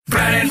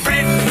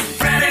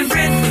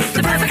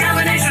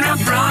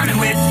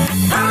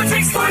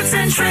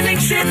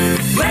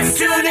shit. Let's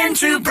tune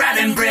into Brad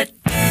and Britt.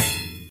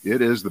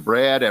 It is the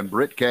Brad and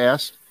Britt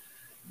cast.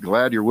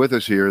 Glad you're with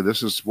us here.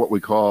 This is what we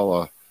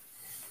call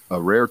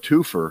a rare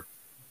twofer.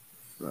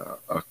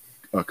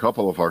 A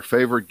couple of our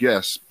favorite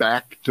guests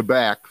back to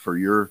back for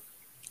your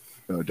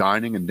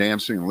dining and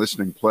dancing and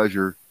listening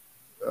pleasure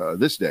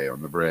this day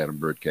on the Brad and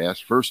Britt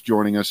cast. First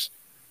joining us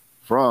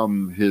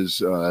from his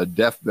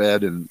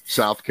deathbed in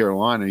South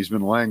Carolina. He's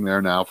been laying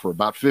there now for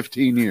about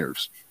 15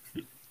 years.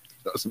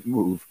 Doesn't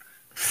move.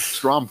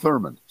 Strom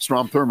Thurmond.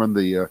 Strom Thurmond,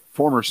 the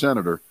former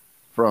senator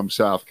from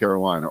South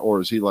Carolina, or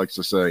as he likes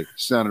to say,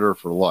 senator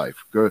for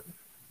life.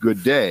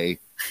 Good day,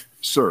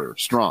 sir,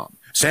 Strom.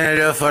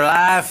 Senator for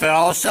life, and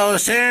also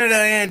senator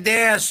in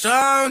death.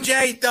 Strom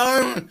J.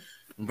 Thurmond,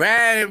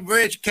 Brad and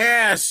Britt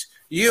cast.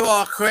 You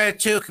are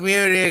credit to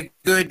community.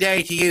 Good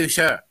day to you,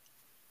 sir.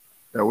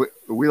 Yeah,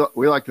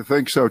 we like to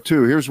think so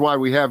too. Here's why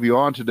we have you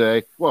on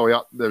today. Well,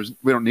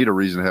 we don't need a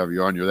reason to have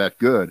you on. You're that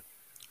good.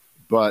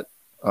 But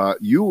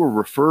you were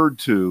referred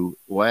to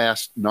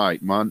last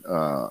night,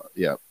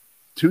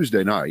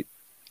 Tuesday night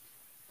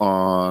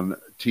on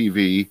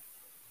TV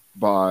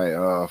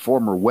by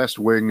former West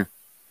Wing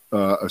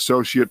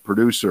associate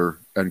producer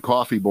and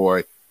coffee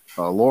boy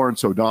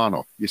Lawrence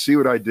O'Donnell. You see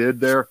what I did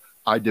there?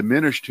 I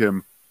diminished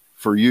him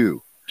for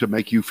you to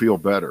make you feel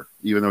better,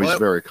 even though he's a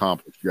very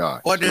accomplished guy.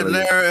 What did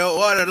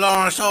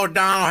Lawrence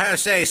O'Donnell have to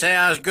say? Say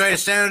I was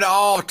greatest senator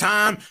all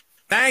time.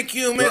 Thank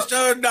you,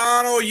 Mr.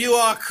 O'Donnell. You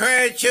are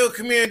credit to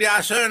community.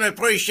 I certainly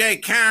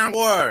appreciate kind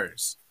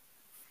words.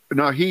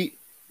 Now, he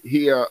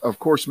of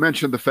course,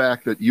 mentioned the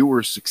fact that you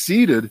were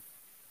succeeded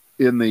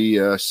in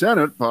the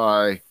Senate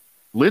by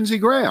Lindsey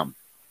Graham.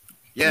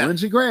 Yeah.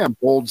 Lindsey Graham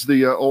holds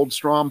the old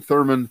Strom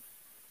Thurmond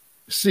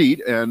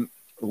seat. And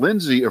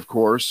Lindsey, of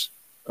course,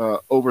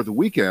 over the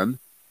weekend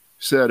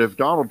said if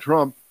Donald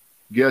Trump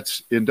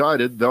gets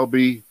indicted, there'll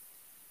be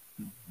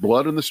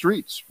blood in the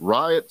streets,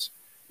 riots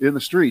in the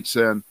streets.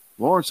 And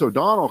Lawrence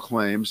O'Donnell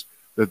claims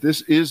that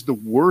this is the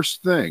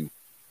worst thing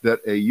that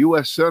a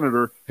U.S.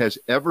 senator has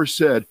ever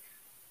said.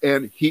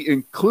 And he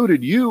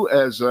included you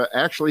as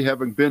actually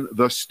having been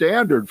the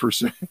standard for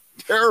saying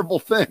terrible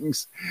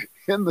things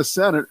in the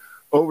Senate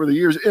over the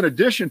years, in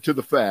addition to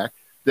the fact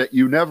that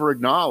you never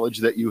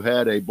acknowledged that you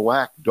had a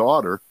black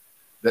daughter,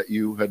 that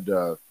you had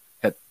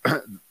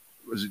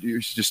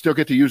you still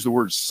get to use the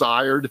word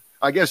sired.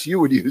 I guess you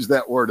would use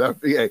that word. That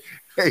would be a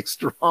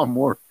strong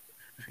word.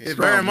 It's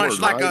very much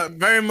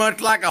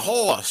like a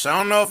horse. I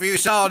don't know if you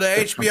saw the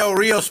HBO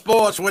Real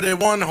Sports where the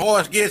one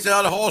horse gets the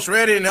other horse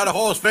ready and the other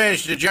horse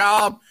finishes the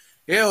job.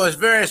 It was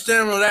very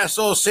similar to that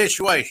sort of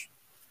situation.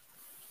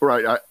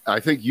 Right. I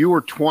think you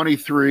were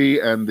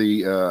 23 and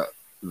the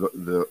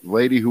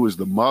lady who was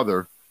the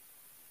mother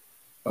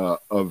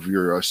of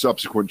your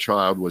subsequent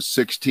child was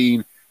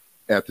 16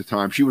 at the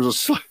time. She was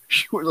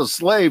a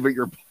slave at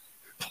your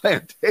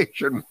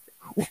plantation.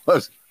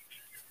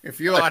 If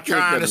you are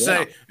trying to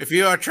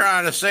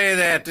say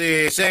that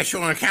the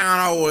sexual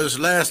encounter was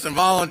less than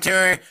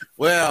voluntary,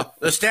 well,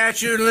 the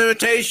statute of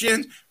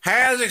limitations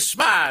has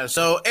expired.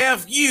 So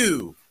F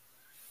you.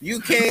 You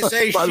can't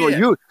say By shit.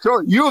 the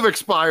way, you have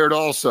expired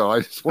also.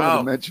 I just wanted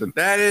to mention.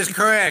 That is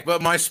correct,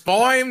 but my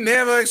sperm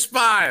never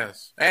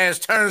expires, as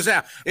turns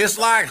out. It's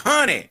like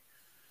honey.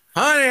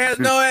 Honey has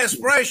no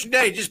expiration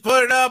date. Just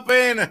put it up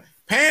in the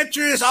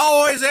pantry. It's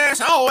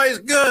always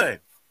good.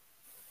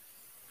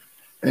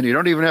 And you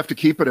don't even have to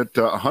keep it at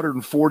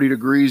 140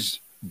 degrees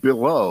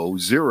below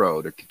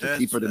zero to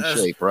keep it in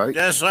shape, right?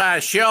 That's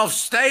right. Shelf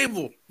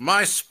stable.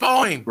 My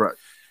sperm. Right.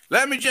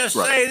 Let me just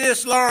say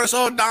this, Lawrence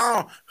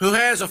O'Donnell, who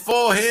has a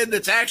forehead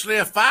that's actually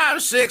a 5,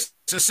 6,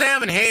 or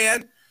 7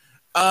 head.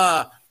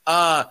 I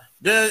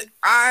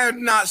have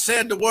not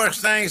said the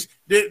worst things.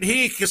 Did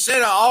he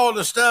consider all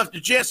the stuff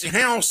that Jesse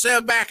Helms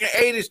said back in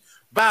the 80s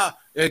about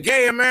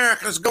gay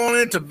Americans going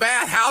into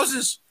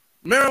bathhouses?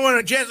 Remember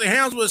when Jesse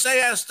Helms would say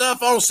that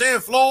stuff on the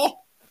Senate floor?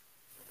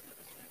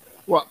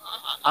 Well,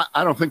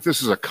 I don't think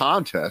this is a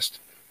contest.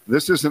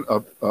 This isn't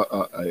a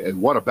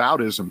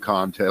whataboutism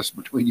contest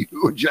between you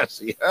and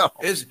Jesse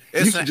Helms.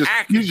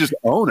 You just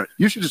own it.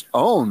 You should just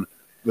own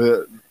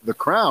the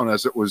crown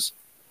as it was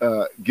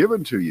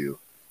given to you.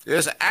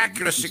 It's an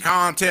accuracy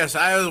contest.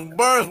 I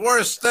was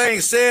worse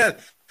things said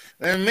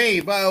than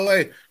me. By the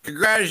way,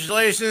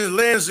 congratulations,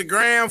 Lindsey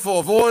Graham, for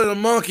avoiding the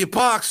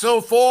monkeypox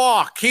so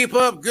far. Keep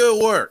up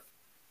good work.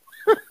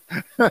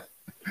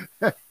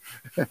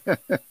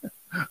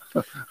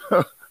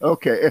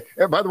 Okay.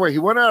 And by the way, he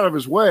went out of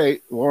his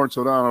way, Lawrence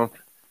O'Donnell,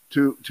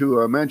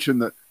 to mention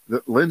that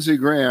Lindsey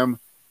Graham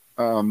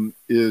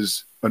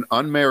is an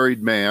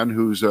unmarried man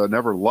who's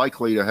never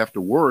likely to have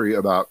to worry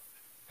about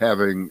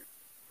having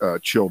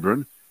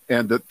children,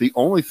 and that the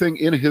only thing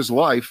in his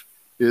life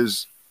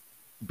is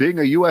being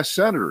a U.S.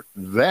 senator.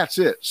 That's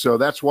it. So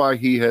that's why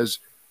he has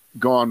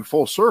gone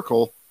full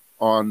circle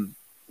on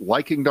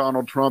liking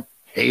Donald Trump,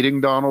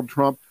 hating Donald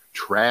Trump,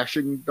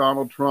 trashing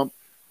Donald Trump,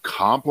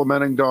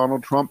 complimenting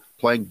Donald Trump,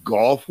 playing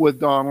golf with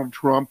Donald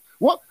Trump.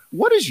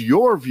 What is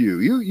your view?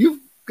 You've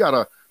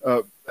got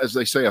a as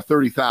they say, a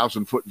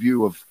 30,000 foot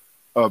view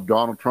of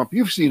Donald Trump?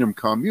 You've seen him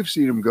come. You've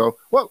seen him go.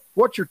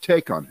 What's your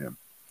take on him?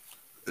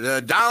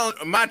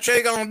 My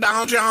take on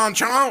Donald John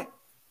Trump.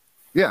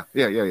 Yeah.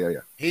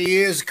 He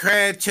is a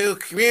credit to the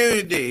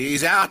community.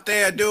 He's out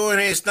there doing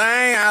his thing.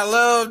 I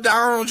love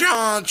Donald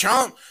John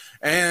Trump,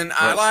 and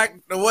I like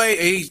the way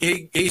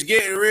he's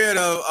getting rid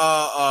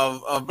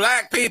of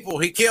black people.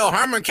 He killed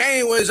Herman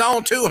Cain with his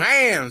own 2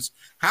 hands.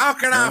 How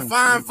can I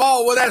find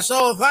fault with that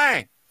sort of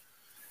thing?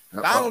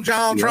 Donald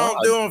John Trump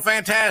doing a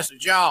fantastic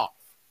job.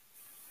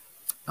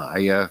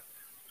 I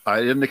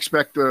didn't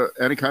expect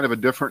any kind of a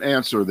different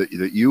answer, that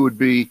you would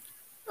be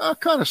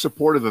kind of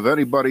supportive of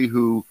anybody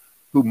who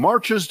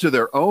marches to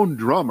their own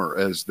drummer,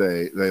 as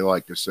they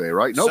like to say,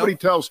 right? Nobody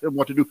tells him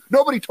what to do.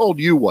 Nobody told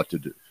you what to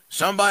do.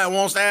 Somebody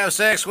wants to have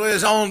sex with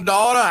his own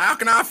daughter. How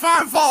can I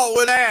find fault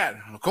with that?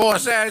 Of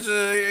course, that's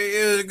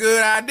a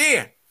good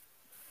idea.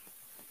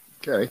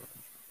 Okay.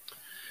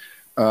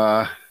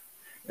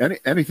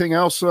 Anything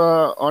else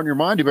on your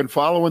mind? You've been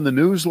following the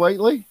news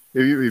lately?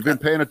 You've been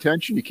paying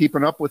attention? You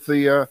keeping up with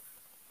the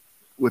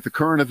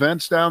current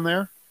events down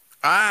there?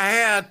 I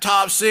had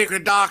top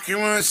secret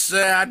documents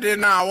I did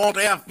not want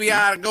the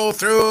FBI to go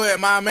through at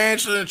my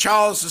mansion in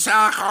Charleston,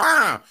 South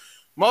Carolina.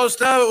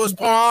 Most of it was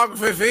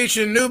pornography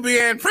featuring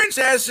Nubian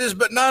princesses,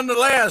 but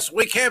nonetheless,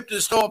 we kept it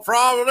stored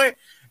properly,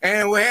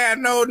 and we had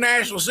no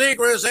national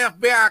secrets.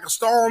 FBI could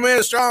storm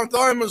in Strom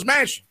Thurmond's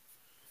mansion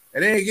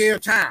at any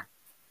given time.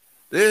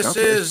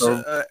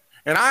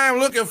 And I am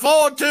looking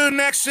forward to the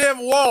next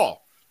Civil War.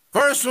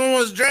 First one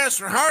was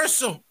dress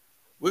rehearsal.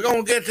 We're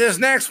going to get this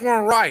next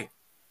one right.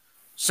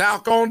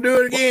 South going to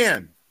do it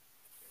again.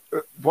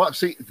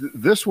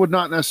 This would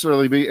not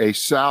necessarily be a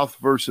South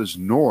versus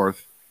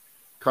North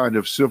kind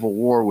of civil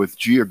war with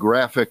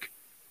geographic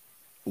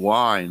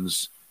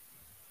lines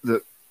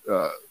that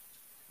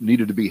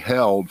needed to be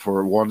held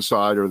for one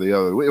side or the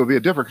other. It would be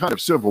a different kind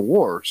of civil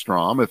war,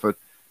 Strom, would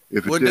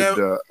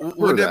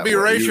there be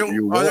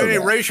racial? Are there any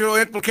racial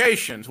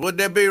implications? Would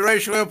there be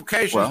racial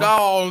implications to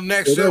all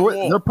next Civil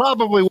War? There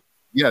probably,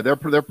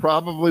 there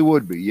probably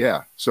would be.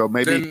 Yeah, so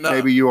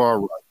maybe you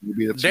are right.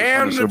 Maybe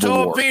damn the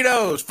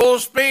torpedoes, full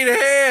speed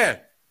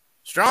ahead.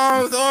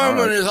 Strom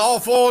Thurmond is all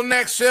for the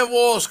next Civil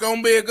War. It's going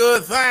to be a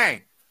good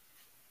thing.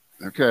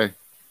 Okay,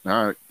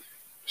 all right,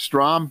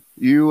 Strom,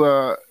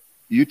 you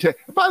take.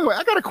 By the way,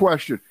 I got a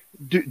question.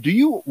 Do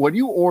you, when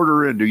you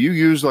order in, do you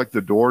use like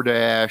the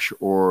DoorDash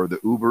or the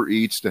Uber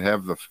Eats to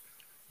have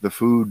the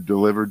food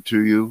delivered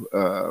to you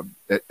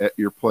at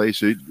your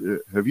place?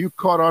 Have you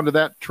caught on to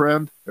that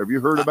trend? Have you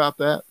heard about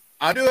that?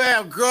 I do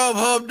have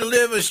Grubhub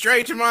delivered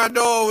straight to my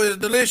door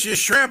with delicious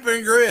shrimp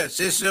and grits.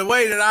 It's the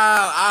way that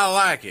I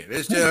like it.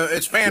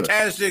 It's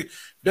fantastic.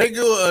 They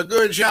do a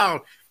good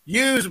job.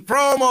 Use the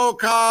promo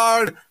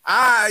card.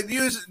 I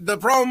use the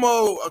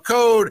promo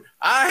code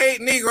I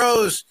Hate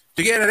Negroes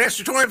to get an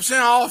extra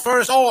 20% off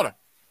first order.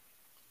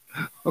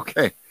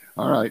 Okay.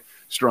 All right.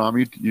 Strom,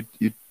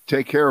 you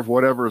take care of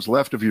whatever is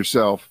left of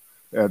yourself,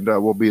 and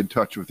we'll be in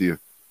touch with you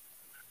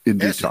in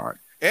due time.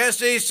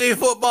 SEC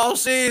football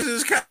season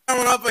is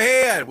coming up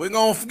ahead. We're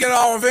going to get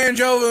our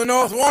revenge over the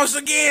North once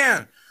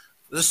again.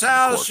 The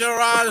South shall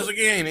rise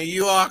again, and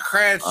you are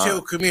credit to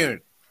the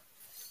community.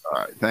 All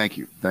right. Thank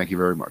you. Thank you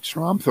very much.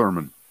 Strom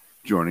Thurmond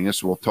joining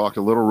us. We'll talk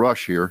a little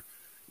Rush here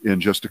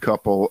in just a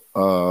couple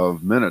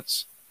of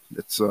minutes.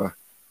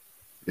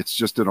 It's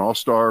just an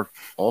all-star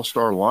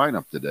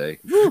lineup today.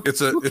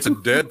 It's a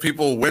dead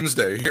people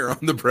Wednesday here on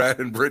the Brad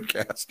and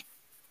Britcast.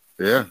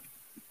 Yeah.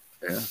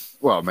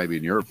 Well, maybe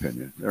in your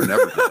opinion, they're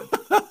never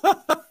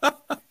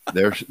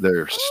dead.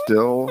 They're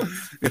still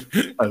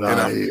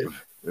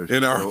alive.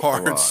 In our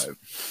hearts.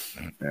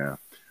 Alive. Yeah.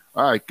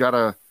 All right, got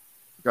a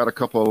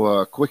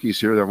couple quickies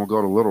here. Then we'll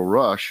go to Little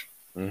Rush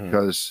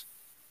because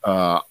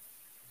our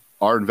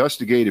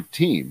investigative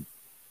team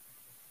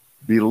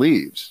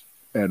believes.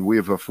 And we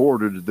have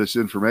afforded this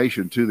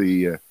information to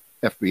the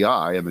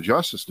FBI and the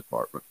Justice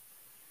Department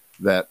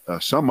that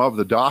some of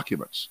the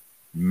documents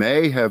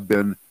may have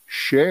been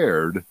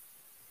shared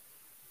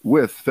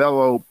with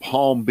fellow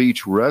Palm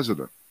Beach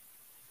resident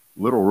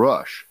Little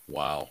Rush.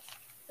 Wow.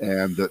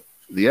 And that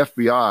the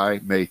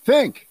FBI may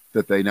think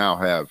that they now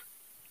have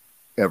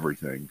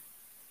everything,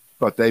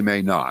 but they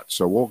may not.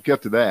 So we'll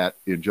get to that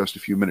in just a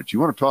few minutes. You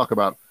want to talk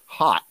about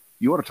hot.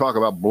 You want to talk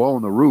about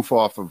blowing the roof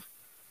off of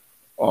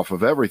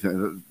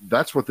everything.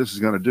 That's what this is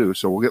going to do.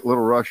 So we'll get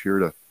Little Rush here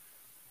to,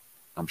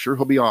 I'm sure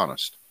he'll be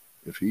honest.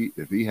 If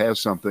he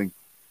has something,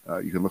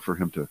 you can look for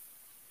him to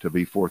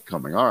be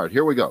forthcoming. All right,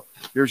 here we go.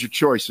 Here's your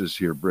choices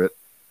here, Britt.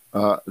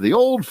 The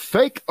old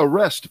fake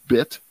arrest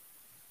bit.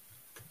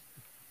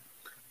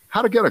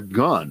 How to get a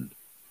gun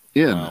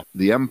in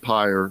the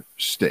Empire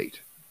State.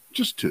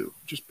 Just two.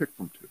 Just pick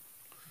from two.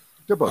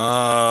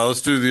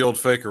 Let's do the old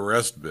fake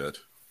arrest bit.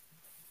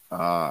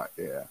 Yeah.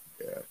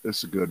 This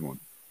is a good one.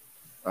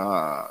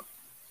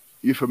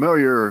 You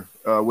familiar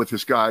with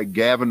this guy,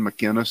 Gavin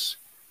McInnes?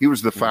 He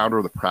was the founder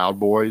of the Proud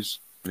Boys.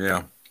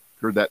 Yeah.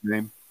 Heard that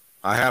name?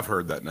 I have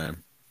heard that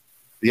name.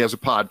 He has a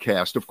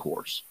podcast, of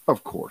course.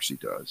 Of course he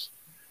does.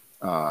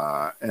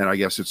 And I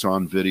guess it's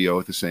on video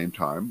at the same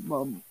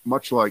time,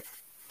 much like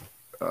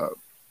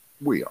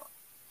we are.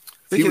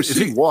 Think He was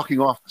seen walking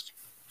off.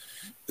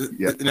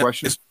 Yeah, now,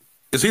 question?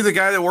 Is he the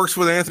guy that works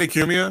with Anthony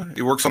Cumia?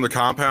 He works on the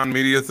Compound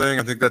Media thing.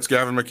 I think that's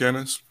Gavin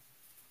McInnes.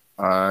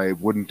 I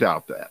wouldn't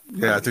doubt that.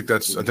 Yeah, I think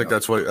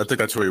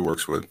that's who he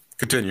works with.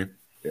 Continue.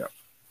 Yeah.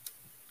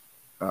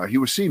 He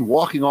was seen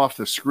walking off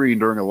the screen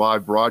during a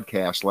live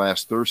broadcast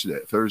last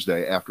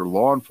Thursday after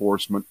law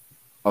enforcement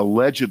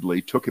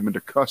allegedly took him into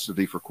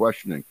custody for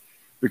questioning,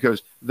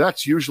 because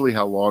that's usually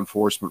how law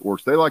enforcement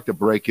works. They like to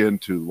break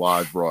into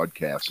live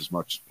broadcasts as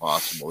much as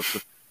possible.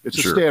 It's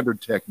a standard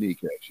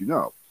technique, as you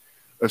know.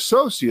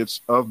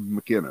 Associates of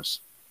McInnes,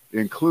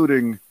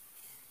 including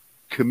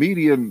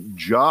comedian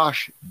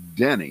Josh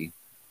Denny,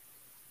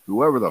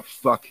 whoever the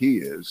fuck he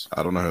is,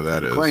 I don't know who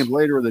that is, claimed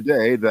later in the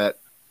day that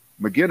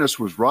McInnes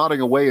was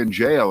rotting away in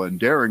jail and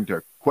daring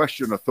to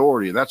question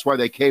authority. And that's why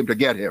they came to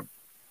get him.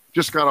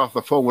 Just got off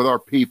the phone with our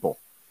people.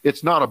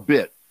 It's not a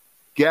bit.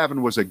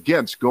 Gavin was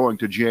against going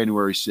to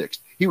January 6th.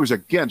 He was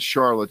against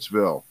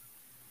Charlottesville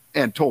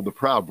and told the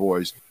Proud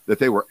Boys that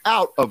they were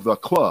out of the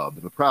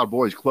club, the Proud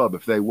Boys Club,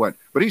 if they went.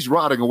 But he's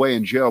rotting away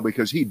in jail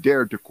because he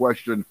dared to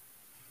question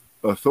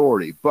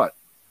authority. But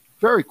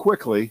very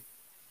quickly,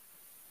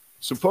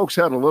 some folks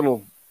had a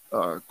little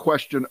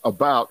question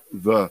about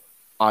the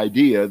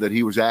idea that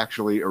he was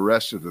actually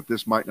arrested, that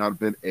this might not have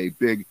been a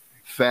big,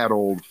 fat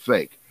old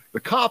fake. The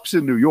cops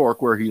in New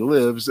York, where he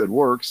lives and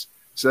works,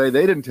 say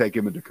they didn't take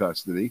him into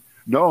custody.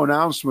 No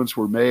announcements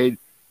were made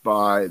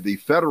by the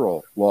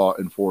federal law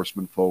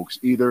enforcement folks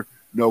either.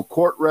 No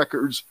court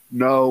records,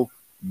 no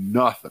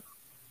nothing.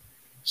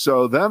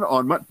 So then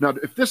now,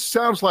 if this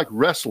sounds like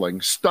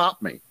wrestling,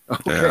 stop me,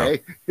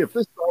 okay? Yeah. If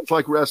this sounds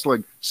like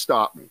wrestling,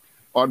 stop me.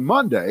 On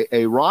Monday,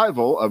 a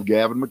rival of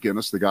Gavin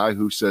McInnes, the guy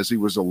who says he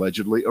was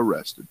allegedly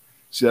arrested,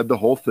 said the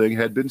whole thing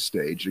had been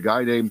staged. A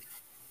guy named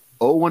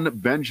Owen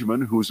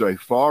Benjamin, who's a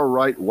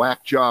far-right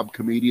whack job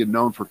comedian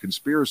known for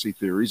conspiracy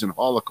theories and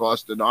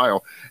Holocaust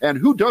denial. And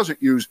who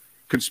doesn't use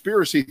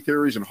conspiracy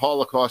theories and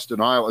Holocaust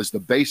denial as the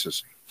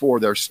basis for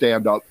their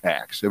stand-up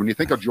acts? And when you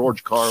think of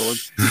George Carlin,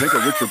 you think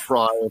of Richard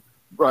Pryor,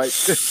 right?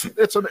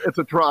 It's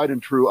a tried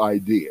and true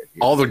idea.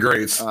 All the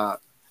greats.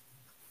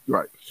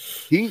 Right.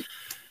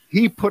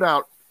 He put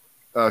out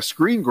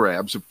screen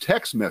grabs of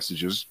text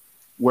messages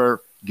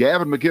where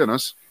Gavin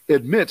McInnes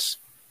admits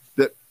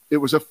that it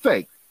was a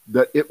fake,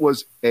 that it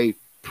was a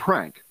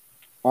prank.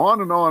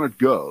 On and on it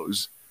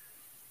goes.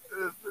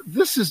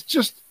 This is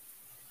just,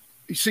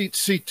 see,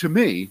 to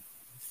me,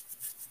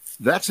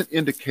 that's an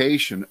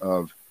indication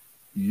of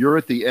you're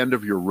at the end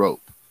of your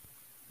rope.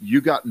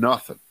 You got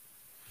nothing.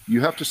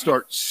 You have to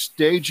start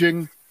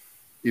staging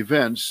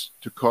events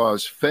to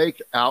cause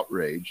fake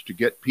outrage to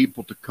get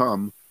people to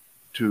come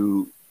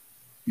to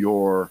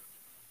your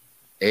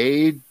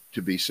aid,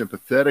 to be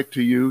sympathetic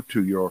to you,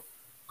 to your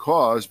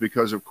cause,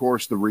 because, of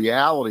course, the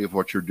reality of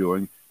what you're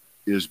doing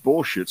is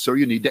bullshit. So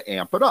you need to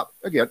amp it up.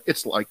 Again,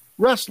 it's like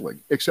wrestling,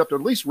 except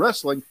at least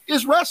wrestling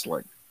is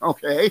wrestling,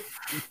 okay?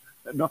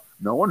 No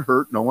one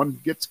hurt, no one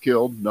gets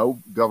killed, no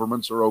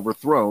governments are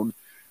overthrown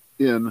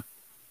in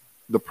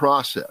the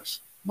process.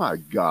 My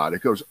God,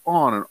 it goes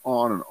on and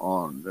on and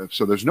on.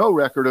 So there's no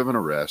record of an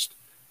arrest.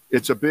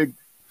 It's a big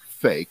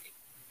fake.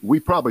 We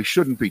probably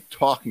shouldn't be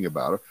talking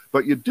about it,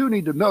 but you do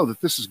need to know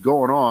that this is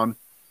going on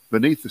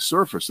beneath the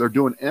surface. They're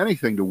doing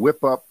anything to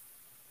whip up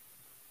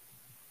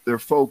their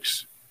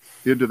folks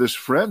into this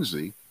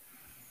frenzy.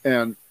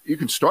 And you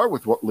can start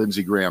with what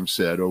Lindsey Graham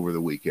said over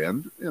the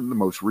weekend in the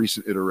most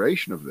recent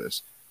iteration of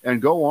this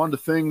and go on to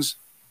things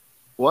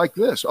like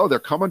this. Oh, they're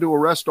coming to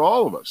arrest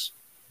all of us.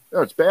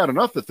 It's bad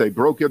enough that they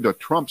broke into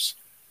Trump's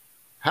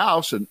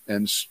house and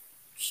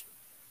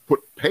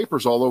put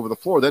papers all over the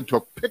floor, then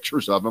took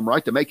pictures of him,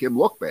 right, to make him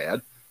look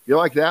bad. You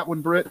like that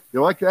one, Britt?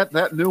 You like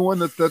that new one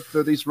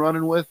that he's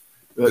running with?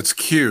 It's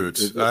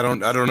cute. I don't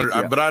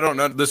know. But I don't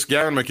know. This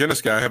Gavin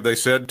McInnes guy, have they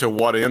said to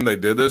what end they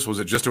did this? Was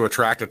it just to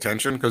attract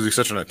attention because he's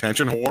such an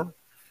attention whore?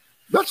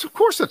 Of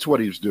course that's what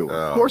he's doing.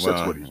 Of course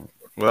that's what he's doing.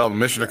 Well,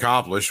 mission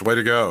accomplished. Way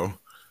to go.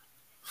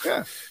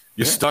 Yeah.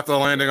 You stuck the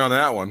landing on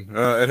that one.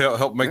 It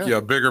helped make you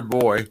a bigger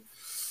boy.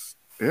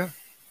 Yeah.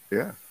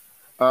 Yeah.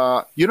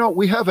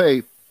 We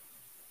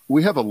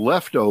have a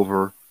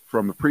leftover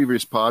from the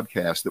previous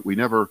podcast that we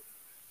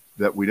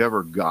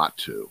never got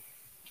to.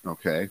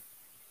 Okay.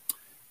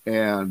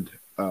 And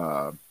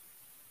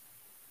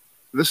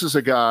this is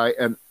a guy,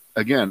 and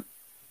again,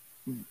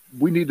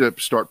 we need to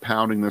start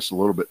pounding this a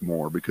little bit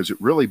more because it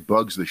really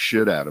bugs the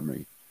shit out of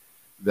me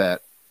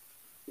that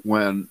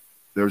when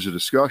there's a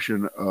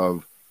discussion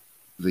of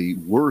the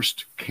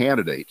worst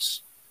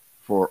candidates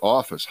for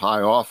office, high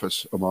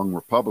office among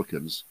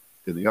Republicans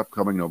in the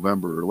upcoming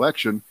November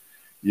election,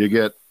 you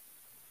get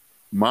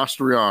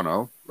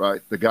Mastriano,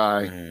 right? The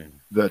guy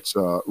that's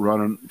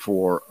running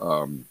for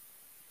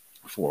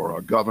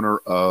governor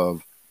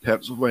of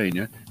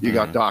Pennsylvania. You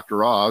got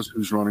Dr. Oz,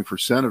 who's running for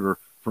senator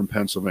from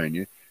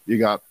Pennsylvania. You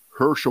got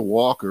Herschel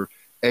Walker,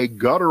 a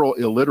guttural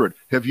illiterate.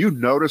 Have you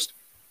noticed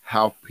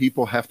how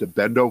people have to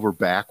bend over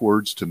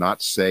backwards to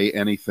not say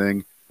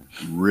anything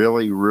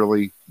really,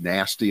 really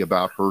nasty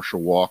about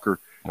Herschel Walker?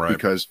 Right.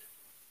 Because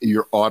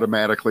you're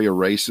automatically a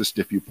racist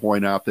if you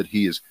point out that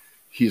he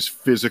is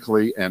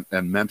physically and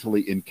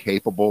mentally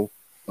incapable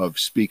of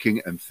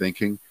speaking and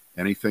thinking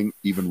anything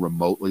even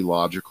remotely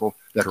logical.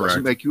 That Correct.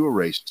 doesn't make you a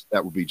racist.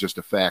 That would be just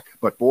a fact.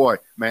 But boy,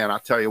 man, I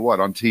tell you what,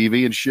 on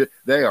TV and shit,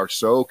 they are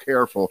so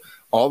careful.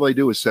 All they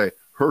do is say,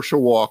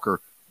 Herschel Walker,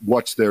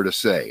 what's there to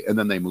say? And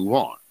then they move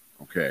on.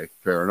 Okay,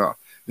 fair enough.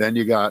 Then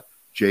you got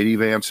J.D.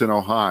 Vance in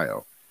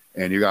Ohio,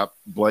 and you got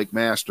Blake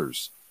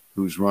Masters,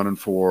 who's running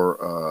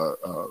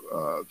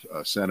for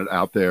Senate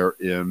out there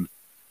in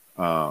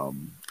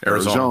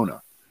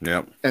Arizona.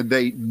 Yep. And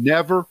they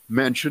never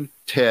mention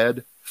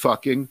Ted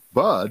fucking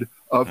Budd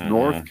of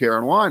North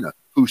Carolina,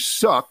 who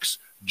sucks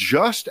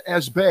just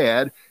as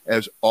bad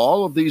as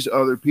all of these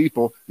other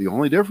people. The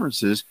only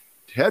difference is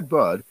Ted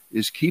Budd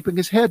is keeping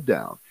his head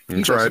down.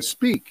 He doesn't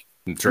speak.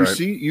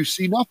 You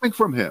see nothing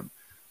from him.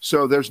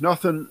 So there's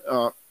nothing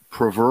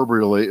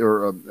proverbially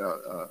or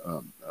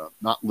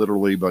not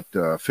literally, but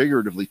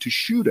figuratively to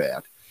shoot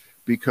at,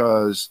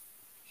 because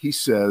he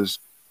says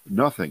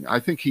nothing. I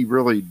think he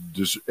really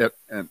does,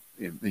 and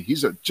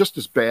he's just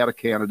as bad a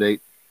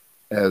candidate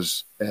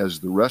as the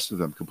rest of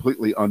them,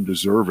 completely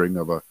undeserving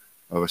of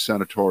a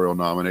senatorial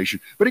nomination.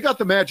 But he got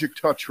the magic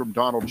touch from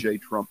Donald J.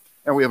 Trump,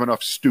 and we have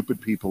enough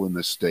stupid people in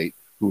this state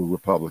who are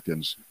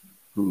Republicans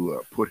who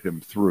put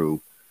him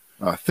through.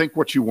 Think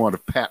what you want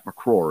of Pat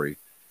McCrory,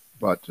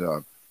 but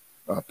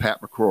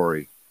Pat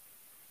McCrory,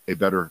 a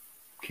better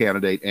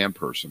candidate and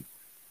person,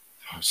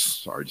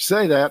 sorry to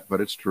say that,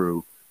 but it's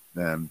true,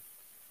 than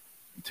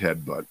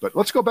Ted Budd. But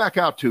let's go back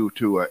out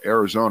to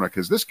Arizona,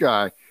 because this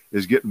guy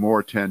is getting more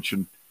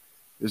attention.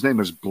 His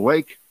name is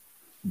Blake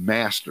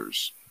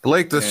Masters.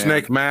 Blake the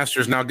Snake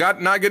Masters now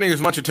not getting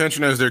as much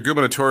attention as their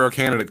gubernatorial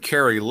candidate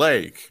Kerry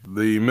Lake,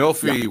 the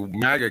Milfy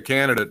MAGA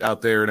candidate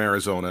out there in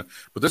Arizona.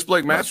 But this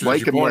Blake Masters,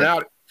 as you point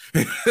out,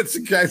 that's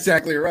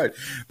exactly right.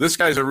 This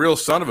guy's a real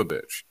son of a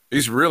bitch.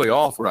 He's really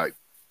awful. Right.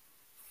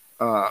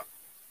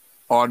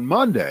 On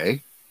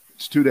Monday,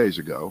 it's 2 days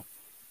ago,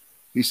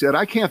 he said,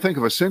 I can't think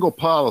of a single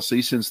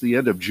policy since the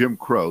end of Jim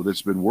Crow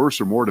that's been worse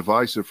or more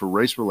divisive for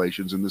race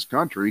relations in this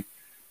country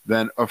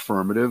than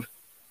affirmative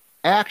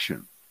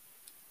action.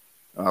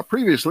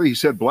 Previously, he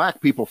said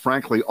black people,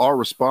 frankly, are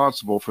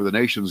responsible for the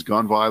nation's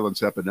gun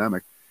violence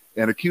epidemic,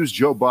 and accused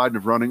Joe Biden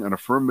of running an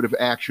affirmative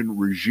action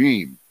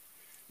regime.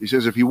 He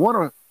says, if you want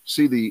to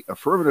see the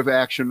affirmative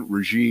action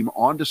regime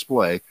on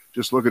display,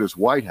 just look at his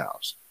White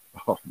House.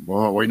 Oh,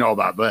 well, we know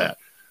about that.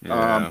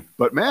 Yeah.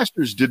 But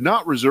Masters did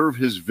not reserve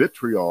his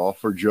vitriol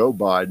for Joe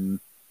Biden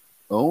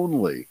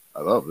only.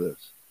 I love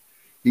this.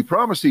 He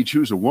promised he'd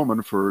choose a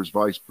woman for his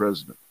vice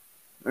president,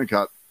 and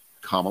got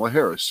Kamala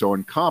Harris, so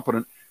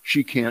incompetent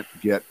she can't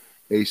get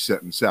a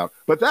sentence out.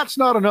 But that's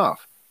not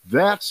enough.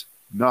 That's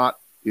not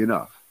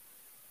enough.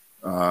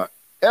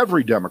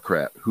 Every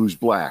Democrat who's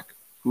black,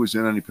 who is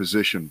in any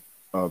position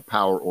of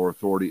power or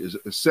authority, is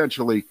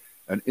essentially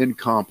an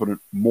incompetent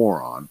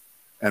moron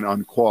and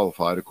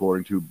unqualified,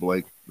 according to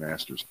Blake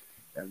Masters.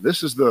 And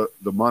this is the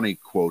money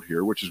quote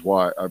here, which is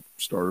why I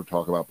started to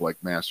talk about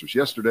Blake Masters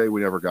yesterday.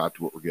 We never got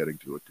to it. We're getting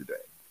to it today.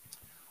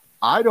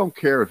 I don't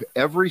care if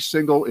every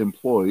single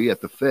employee at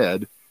the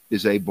Fed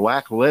is a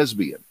black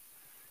lesbian,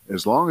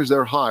 as long as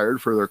they're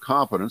hired for their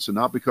competence and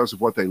not because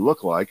of what they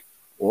look like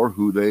or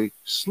who they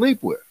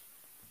sleep with.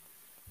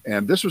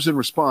 And this was in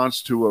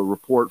response to a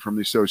report from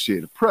the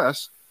Associated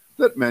Press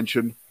that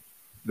mentioned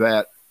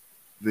that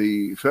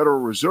the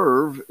Federal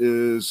Reserve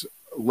is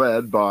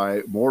led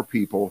by more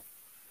people,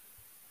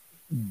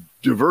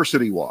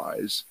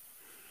 diversity-wise,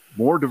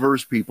 more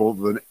diverse people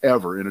than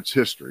ever in its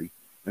history,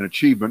 an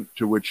achievement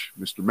to which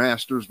Mr.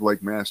 Masters,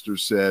 Blake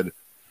Masters, said,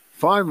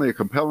 finally, a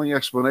compelling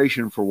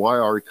explanation for why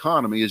our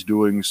economy is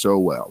doing so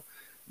well.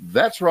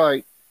 That's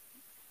right.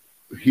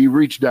 He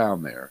reached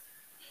down there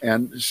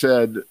and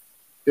said,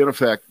 in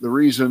effect, the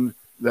reason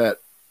that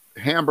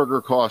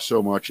hamburger costs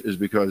so much is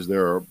because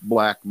there are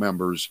black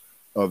members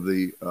of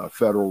the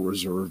Federal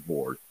Reserve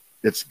Board.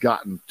 It's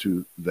gotten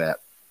to that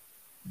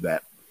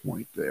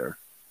point there.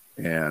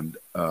 And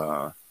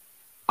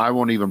I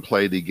won't even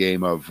play the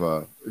game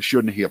of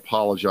shouldn't he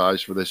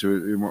apologize for this?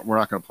 We're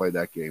not going to play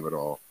that game at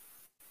all.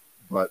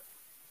 But,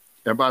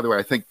 and by the way,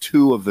 I think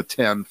 2 of the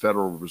 10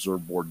 Federal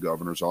Reserve Board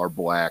governors are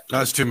black.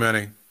 That's too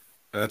many.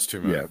 That's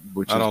too many.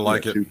 Yeah, I don't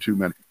like it. Too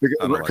many.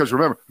 Because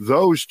remember,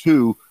 those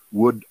 2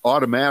 would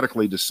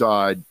automatically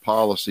decide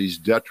policies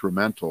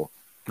detrimental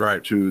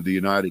to the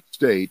United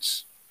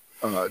States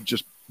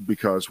just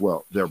because,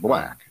 well, they're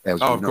black,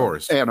 as of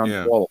course, and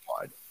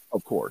unqualified,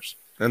 of course.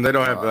 And they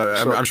don't have.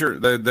 I'm sure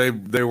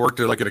they worked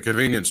like at a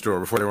convenience store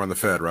before they were on the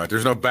Fed, right?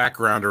 There's no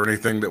background or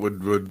anything that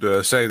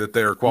would say that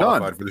they are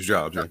qualified for these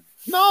jobs. Yeah?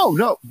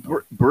 No,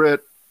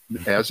 Britt.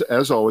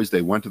 As always,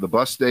 they went to the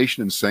bus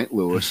station in St.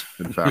 Louis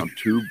and found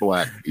 2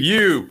 black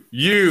people.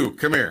 You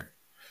come here.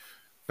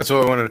 That's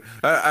what I wanted.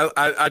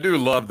 I do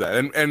love that,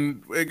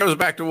 and it goes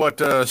back to what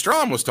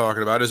Strom was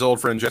talking about. His old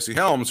friend Jesse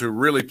Helms, who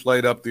really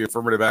played up the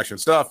affirmative action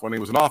stuff when he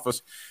was in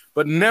office,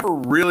 but never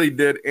really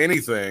did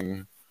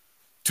anything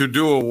to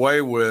do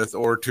away with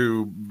or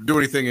to do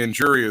anything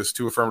injurious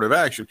to affirmative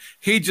action.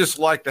 He just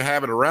liked to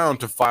have it around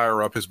to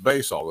fire up his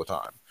base all the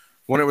time.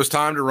 When it was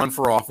time to run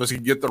for office,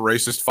 he'd get the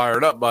racist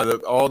fired up by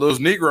all those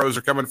Negroes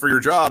are coming for your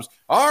jobs.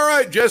 All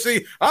right,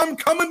 Jesse, I'm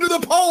coming to the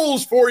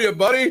polls for you,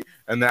 buddy.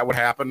 And that would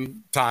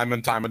happen time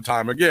and time and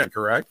time again,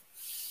 correct?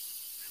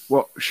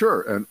 Well,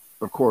 sure. And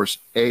of course,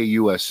 a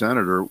U.S.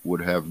 senator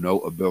would have no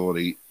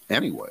ability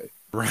anyway,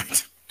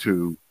 right,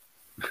 to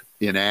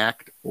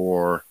enact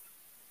or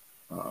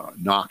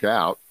knock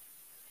out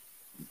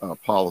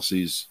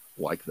policies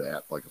like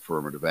that, like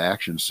affirmative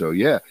action. So,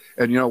 yeah.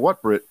 And you know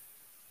what, Britt?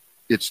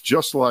 It's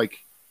just like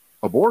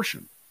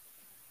abortion.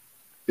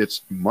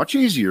 It's much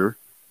easier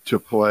to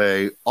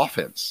play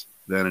offense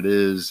than it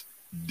is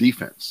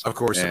defense. Of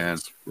course.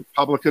 And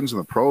Republicans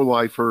and the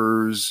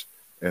pro-lifers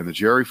and the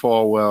Jerry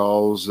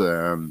Falwells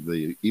and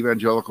the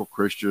evangelical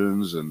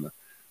Christians and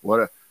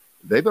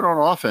they've been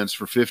on offense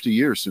for 50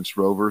 years since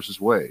Roe versus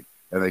Wade.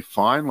 And they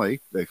finally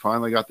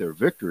got their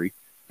victory.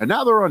 And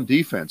now they're on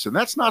defense. And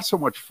that's not so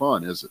much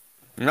fun, is it?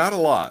 Not a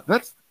lot.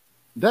 That's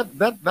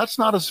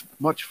not as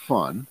much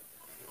fun.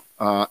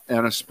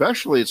 And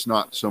especially it's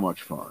not so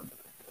much fun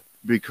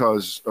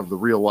because of the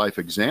real life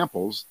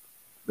examples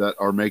that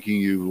are making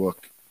you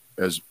look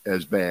as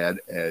bad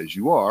as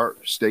you are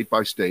state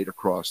by state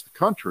across the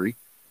country.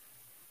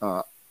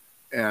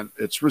 And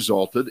it's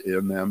resulted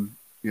in them,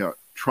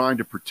 trying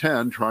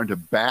to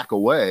back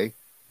away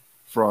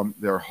from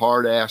their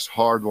hard-ass,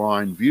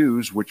 hard-line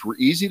views, which were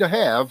easy to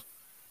have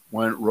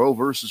when Roe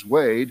versus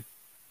Wade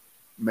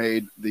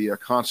made the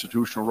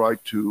constitutional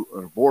right to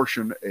an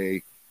abortion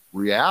a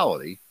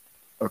reality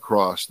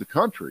across the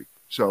country.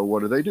 So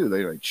what do?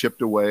 They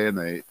chipped away and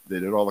they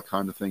did all the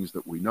kind of things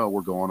that we know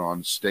were going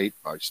on state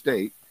by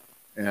state.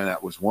 And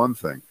that was one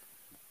thing.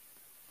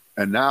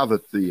 And now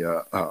that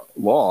the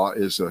law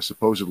is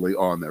supposedly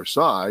on their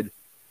side,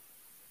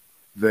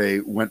 they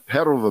went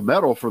pedal to the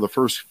metal for the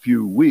first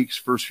few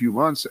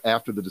months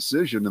after the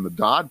decision in the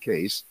Dodd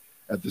case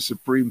at the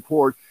Supreme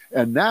Court.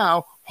 And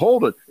now,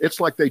 hold it, it's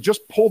like they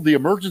just pulled the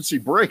emergency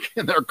brake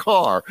in their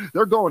car.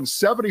 They're going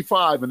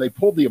 75 and they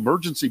pulled the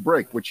emergency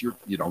brake, which you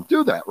don't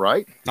do that,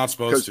 right? Not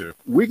supposed to.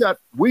 We got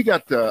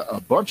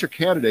a bunch of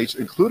candidates,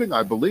 including,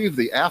 I believe,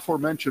 the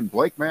aforementioned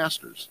Blake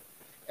Masters,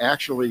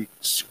 actually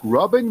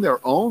scrubbing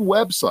their own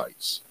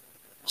websites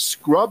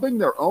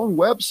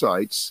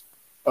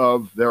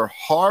of their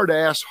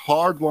hard-ass,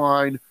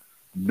 hard-line,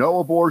 no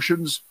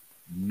abortions,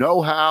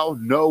 no how,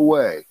 no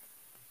way.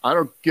 I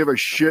don't give a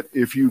shit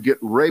if you get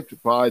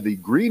raped by the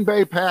Green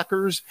Bay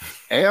Packers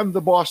and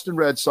the Boston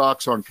Red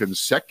Sox on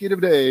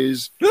consecutive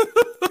days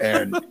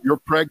and you're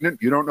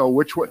pregnant, you don't know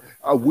which way.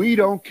 We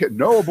don't care.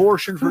 No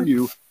abortion for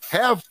you.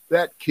 Have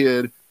that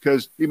kid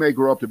because he may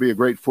grow up to be a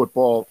great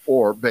football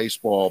or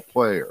baseball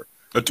player.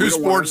 A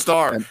two-sport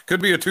star.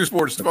 Could be a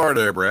two-sport star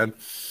there, Brad.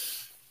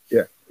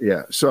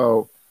 Yeah.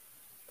 So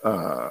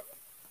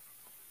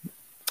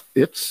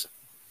it's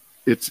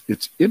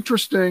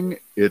interesting.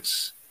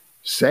 It's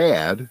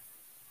sad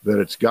that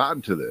it's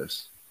gotten to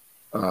this,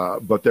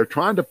 but they're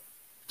trying to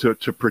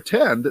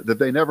pretend that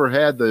they never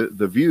had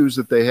the views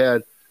that they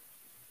had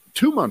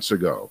 2 months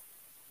ago,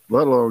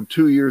 let alone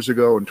 2 years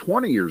ago and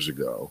 20 years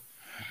ago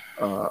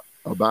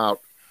about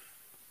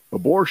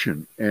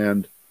abortion.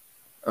 And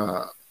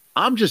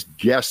I'm just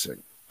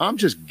guessing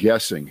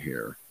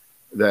here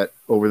that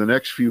over the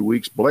next few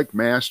weeks, Blake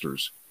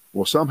Masters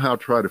will somehow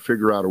try to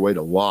figure out a way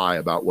to lie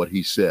about what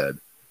he said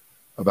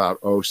about,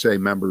 say,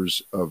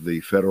 members of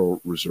the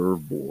Federal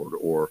Reserve Board,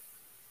 or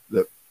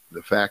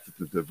the fact that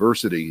the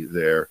diversity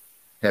there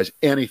has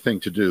anything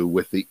to do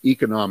with the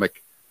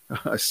economic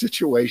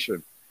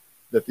situation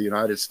that the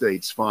United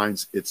States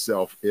finds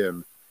itself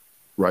in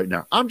right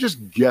now. I'm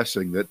just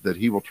guessing that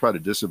he will try to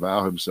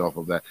disavow himself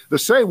of that. The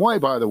same way,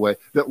 by the way,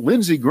 that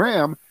Lindsey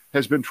Graham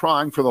has been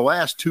trying for the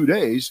last 2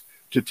 days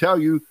to tell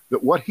you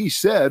that what he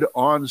said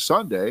on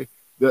Sunday,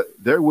 that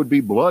there would be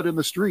blood in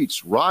the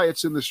streets,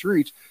 riots in the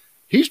streets.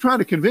 He's trying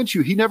to convince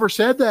you he never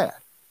said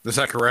that. Is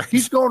that correct?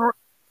 He's going,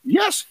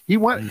 yes, he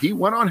went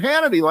on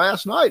Hannity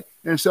last night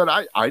and said,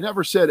 I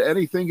never said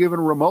anything even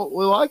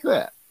remotely like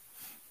that.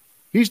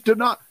 He's did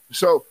not.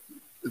 So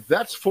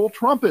that's full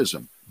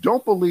Trumpism.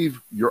 Don't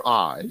believe your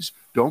eyes.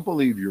 Don't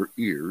believe your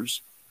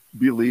ears.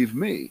 Believe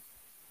me.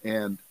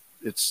 And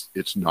it's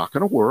not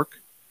going to work.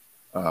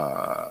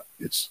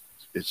 It's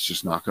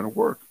just not going to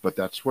work. But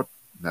that's what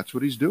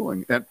he's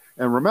doing. And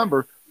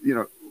remember,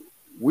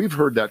 we've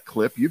heard that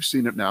clip. You've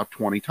seen it now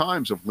 20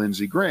 times of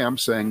Lindsey Graham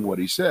saying what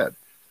he said.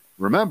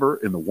 Remember,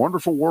 in the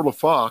wonderful world of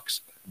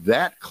Fox,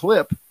 that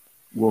clip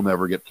will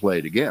never get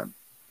played again.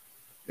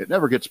 It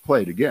never gets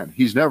played again.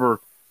 He's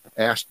never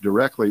asked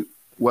directly,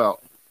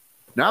 well,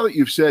 now that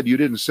you've said you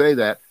didn't say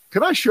that,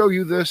 can I show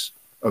you this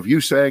of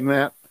you saying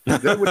that?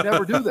 They would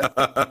never do that.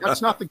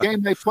 That's not the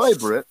game they play,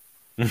 Britt.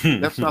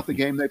 That's not the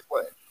game they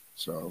play.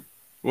 So,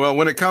 well,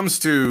 when it comes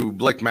to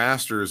Blake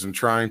Masters and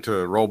trying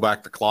to roll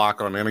back the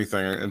clock on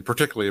anything, and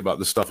particularly about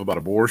the stuff about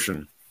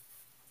abortion,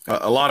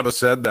 A lot of us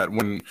said that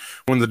when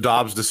the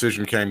Dobbs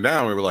decision came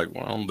down, we were like,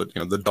 well,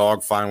 the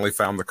dog finally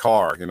found the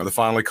car. They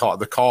finally caught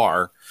the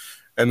car.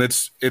 And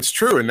it's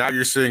true. And now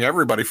you're seeing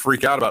everybody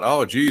freak out about,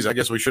 oh, geez, I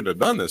guess we shouldn't have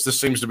done this. This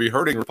seems to be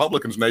hurting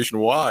Republicans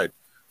nationwide.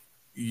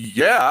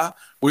 Yeah,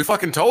 we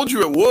fucking told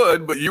you it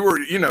would, but you were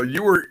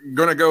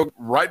going to go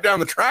right down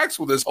the tracks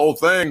with this whole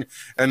thing.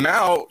 And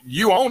now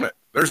you own it.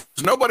 There's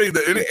nobody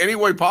that in any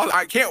way possible.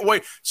 I can't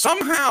wait.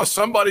 Somehow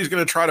somebody's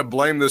going to try to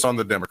blame this on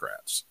the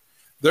Democrats.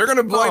 They're going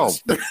to blame.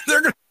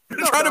 They're going to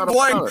try to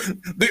blame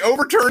the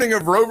overturning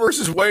of Roe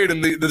versus Wade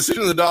and the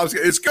decision of the Dobbs.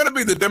 It's going to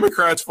be the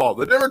Democrats' fault.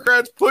 The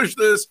Democrats pushed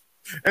this,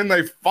 and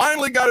they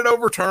finally got it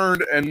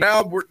overturned, and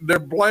now they're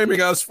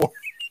blaming us for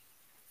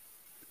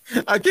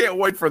it. I can't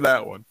wait for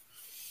that one.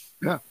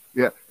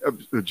 Yeah.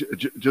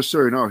 Just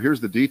so you know, here's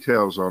the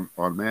details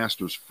on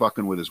Masters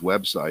fucking with his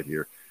website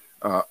here.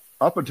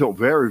 Up until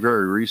very,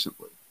 very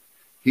recently,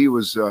 he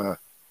was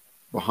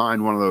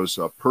behind one of those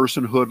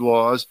personhood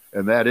laws,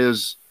 and that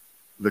is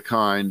the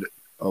kind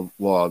of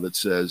law that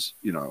says,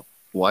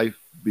 life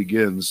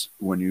begins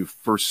when you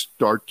first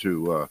start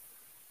to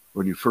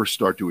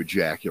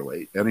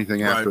ejaculate.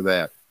 Anything after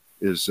that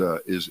is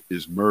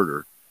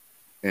murder.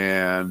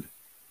 And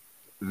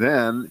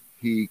then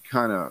he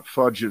kind of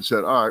fudged and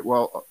said, all right,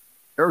 well,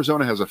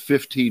 Arizona has a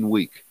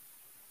 15-week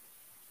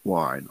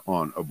line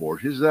on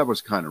abortion. That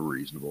was kind of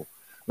reasonable.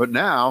 But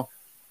now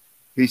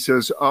he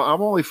says,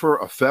 I'm only for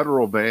a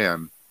federal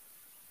ban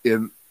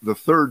in the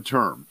third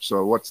term.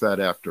 So what's that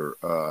after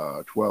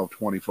 12,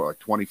 24, like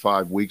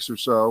 25 weeks or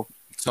so?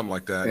 Something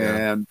like that.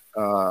 And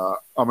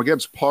I'm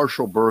against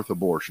partial birth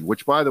abortion,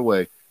 which, by the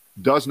way,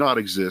 does not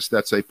exist.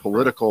 That's a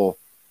political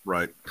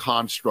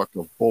construct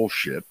of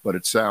bullshit, but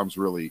it sounds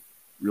really,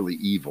 really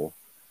evil.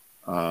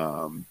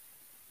 And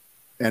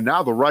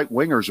now the right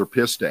wingers are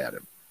pissed at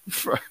him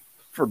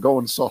for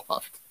going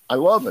soft. I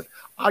love it.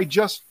 I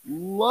just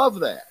love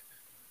that.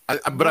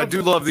 But I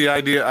do love the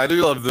idea. I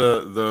do love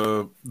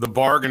the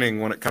bargaining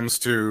when it comes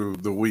to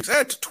the weeks.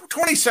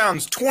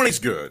 20's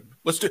good.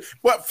 Let's do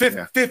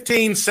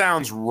 15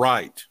 sounds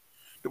right.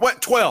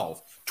 What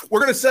 12? We're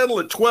going to settle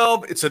at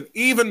 12. It's an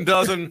even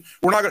dozen.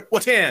 We're not going to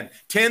 10.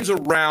 10's a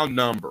round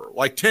number.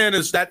 Like 10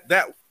 is that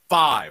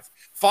 5.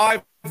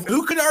 5.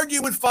 Who could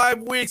argue with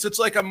 5 weeks? It's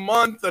like a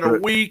month and a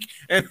week,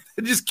 and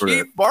just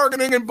keep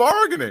bargaining and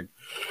bargaining.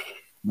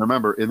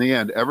 Remember, in the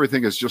end,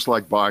 everything is just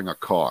like buying a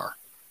car.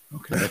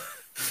 Okay.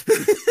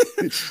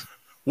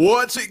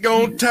 What's it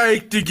going to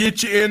take to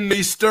get you in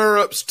these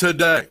stirrups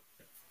today?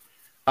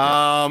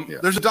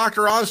 There's a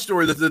Dr. Oz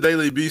story that the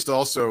Daily Beast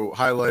also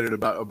highlighted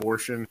about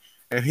abortion,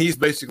 and he's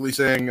basically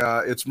saying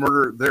it's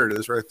murder. There it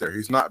is right there.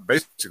 He's not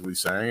basically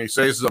saying. He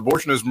says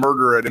abortion is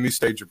murder at any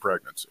stage of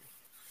pregnancy.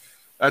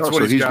 That's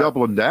what he's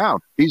doubling down.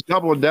 He's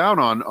doubling down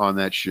on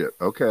that shit.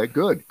 Okay,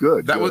 good.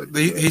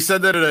 He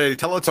said that at a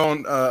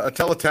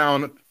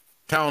Teletown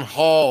town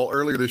hall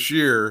earlier this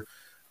year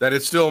that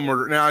it's still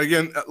murder. Now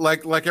again,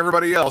 like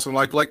everybody else, and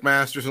like Blake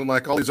Masters and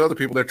like all these other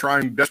people, they're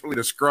trying desperately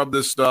to scrub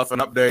this stuff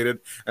and update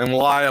it and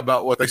lie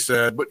about what they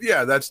said. But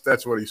yeah,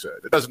 that's what he said.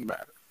 It doesn't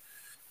matter.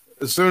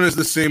 As soon as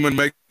the semen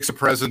makes a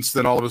presence,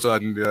 then all of a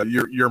sudden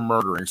you're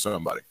murdering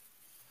somebody.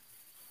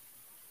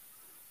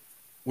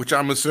 Which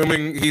I'm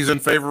assuming he's in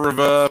favor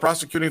of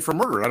prosecuting for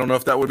murder. I don't know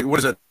if that would be, what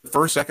is it,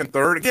 first, second,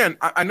 third? Again,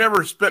 I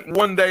never spent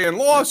one day in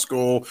law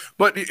school,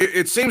 but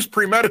it seems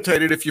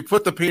premeditated if you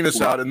put the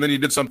penis out and then you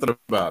did something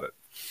about it.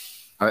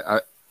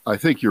 I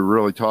think you're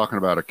really talking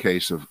about a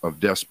case of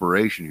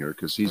desperation here,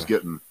 because he's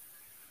getting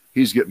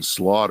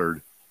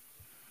slaughtered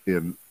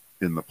in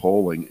the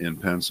polling in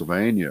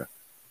Pennsylvania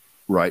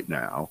right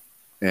now.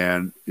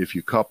 And if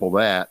you couple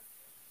that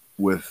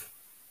with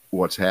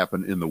what's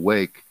happened in the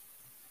wake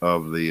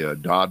of the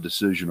Dodd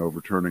decision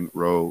overturning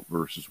Roe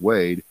versus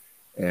Wade,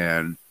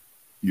 and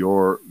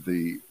you're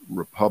the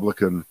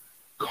Republican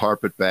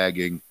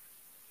carpetbagging,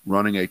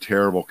 running a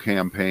terrible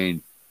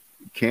campaign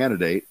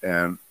candidate,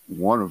 and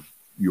one of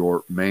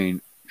your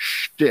main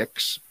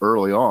shticks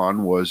early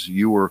on was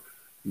you were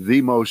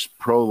the most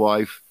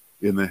pro-life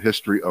in the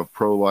history of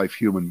pro-life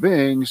human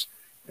beings,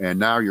 and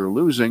now you're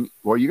losing.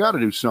 Well, you got to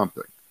do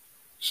something.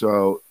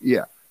 So,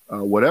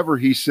 whatever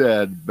he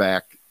said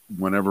back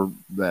whenever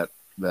that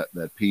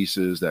piece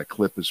is, that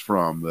clip is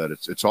from, that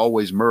it's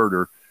always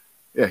murder.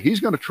 Yeah,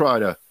 he's going to try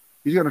to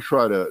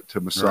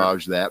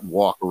massage that and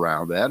walk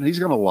around that, and he's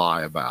going to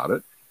lie about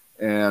it.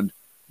 And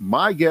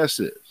my guess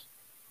is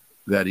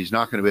that he's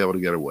not going to be able to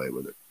get away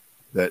with it.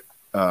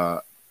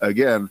 That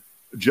again,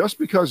 just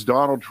because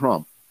Donald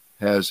Trump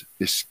has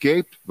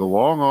escaped the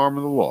long arm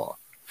of the law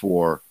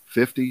for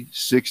 50,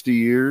 60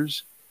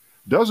 years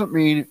doesn't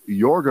mean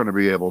you're going to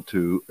be able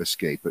to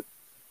escape it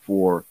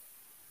for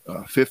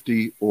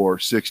 50 or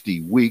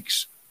 60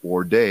 weeks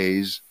or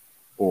days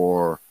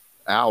or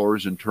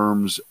hours in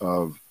terms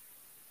of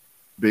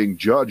being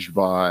judged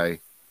by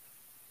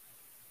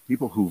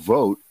people who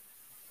vote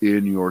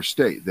in your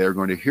state. They're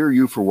going to hear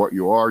you for what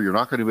you are. You're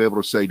not going to be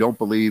able to say, don't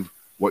believe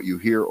what you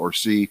hear or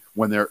see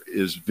when there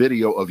is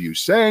video of you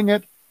saying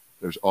it.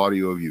 There's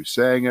audio of you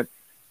saying it.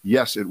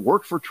 yes, it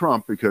worked for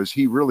Trump because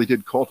he really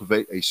did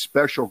cultivate a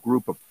special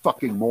group of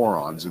fucking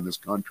morons in this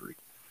country.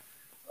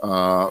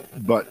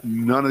 But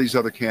none of these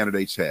other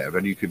candidates have.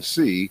 And you can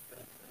see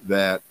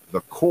that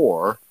the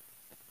core,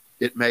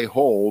 it may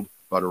hold,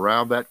 but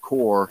around that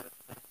core,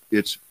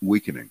 it's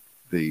weakening.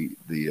 The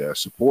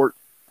support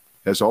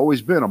has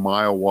always been a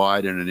mile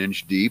wide and an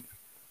inch deep.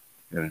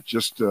 And it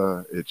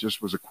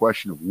just was a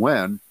question of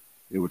when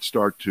it would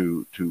start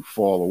to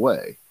fall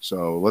away.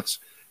 So let's,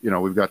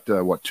 we've got,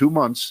 2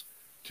 months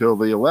till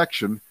the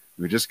election.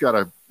 We just got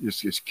to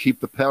just keep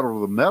the pedal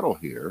to the metal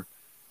here.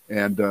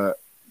 And,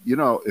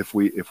 if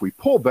we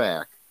pull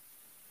back,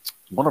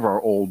 one of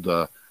our old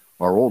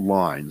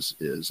lines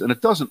is, and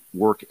it doesn't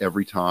work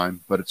every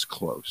time, but it's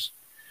close.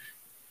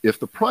 If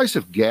the price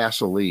of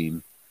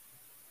gasoline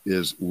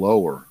is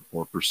lower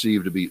or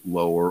perceived to be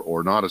lower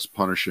or not as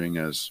punishing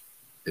as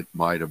it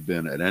might have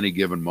been at any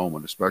given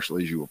moment,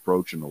 especially as you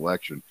approach an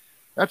election,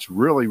 that's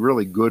really,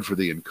 really good for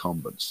the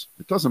incumbents.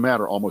 It doesn't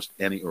matter almost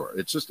or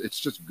it's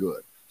just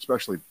good,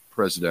 especially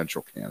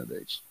presidential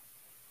candidates.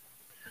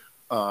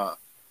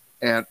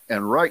 And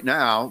right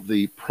now,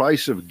 the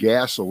price of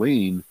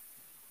gasoline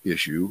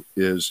issue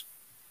is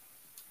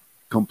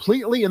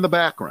completely in the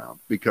background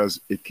because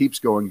it keeps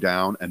going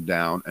down and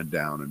down and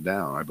down and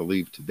down. I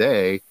believe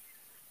today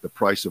the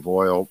price of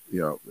oil,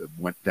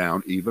 went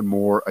down even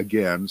more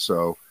again.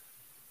 So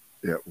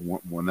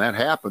when that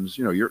happens,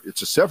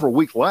 it's a several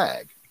week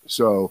lag.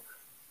 So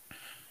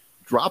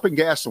dropping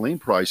gasoline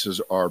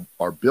prices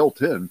are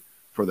built in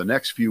for the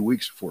next few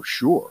weeks for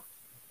sure,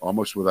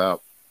 almost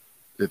without.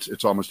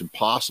 It's almost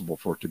impossible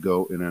for it to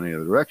go in any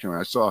other direction.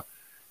 I saw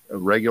a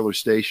regular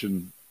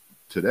station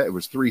today. It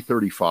was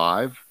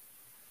 $3.35.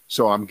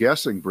 So I'm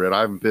guessing, Britt,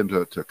 I haven't been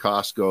to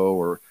Costco,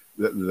 or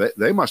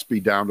they must be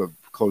down to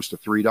close to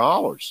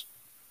 $3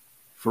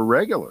 for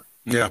regular.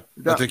 Yeah,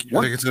 I think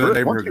it's in the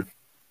neighborhood.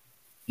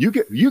 You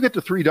get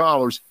to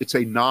 $3. It's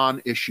a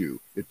non-issue.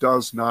 It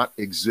does not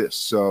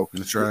exist. So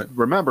that's right.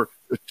 Remember,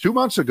 2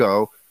 months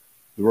ago,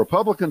 the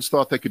Republicans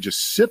thought they could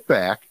just sit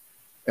back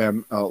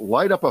and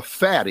light up a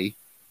fatty,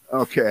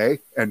 okay,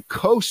 and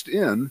coast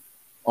in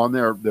on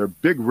their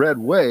big red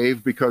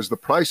wave because the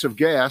price of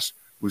gas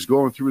was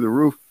going through the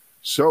roof.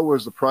 So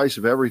was the price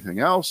of everything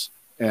else.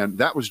 And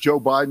that was Joe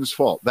Biden's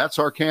fault. That's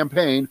our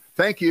campaign.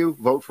 Thank you.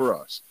 Vote for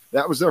us.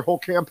 That was their whole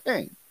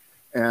campaign.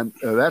 And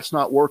that's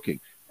not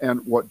working.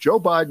 And what Joe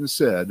Biden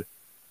said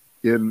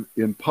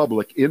in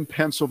public in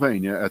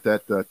Pennsylvania at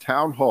that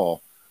town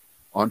hall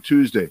on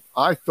Tuesday,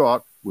 I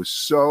thought was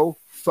so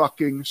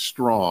fucking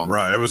strong.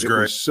 Right. It was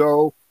great. Was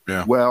so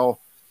well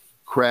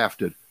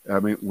crafted. I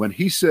mean, when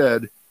he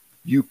said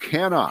you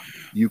cannot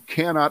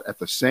at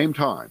the same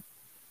time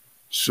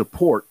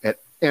support at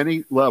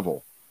any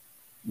level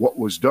what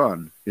was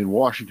done in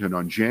Washington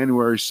on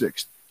January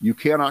 6th. You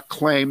cannot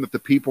claim that the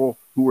people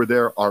who were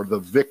there are the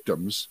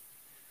victims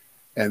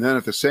and then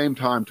at the same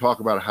time talk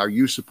about how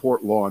you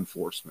support law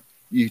enforcement.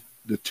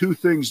 The two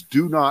things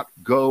do not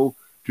go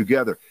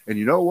together. And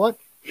you know what?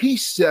 He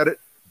said it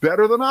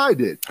better than I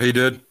did. He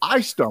did.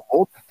 I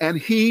stumbled and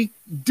he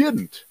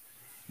didn't.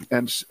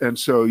 And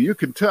so you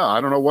can tell. I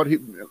don't know what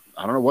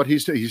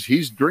he's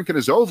drinking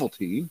his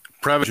Ovaltine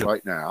Prevagen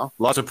right now.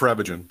 Lots of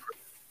Prevagen.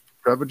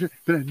 Prevagen?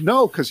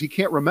 No, because he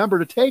can't remember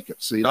to take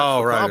it. See, that's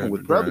the problem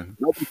with Prevagen. Right.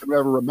 Nobody can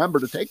ever remember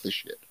to take the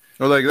shit.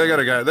 Well, they got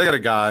a guy. They got a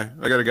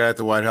guy at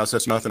the White House.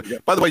 That's nothing. Yeah.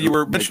 By the way, you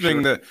were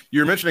mentioning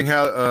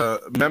how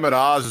Mehmet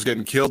Oz is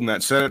getting killed in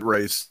that Senate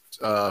race.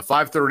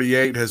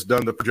 538 has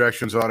done the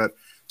projections on it.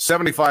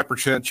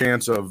 75%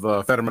 chance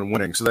of Fetterman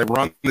winning. So they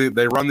run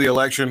the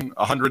election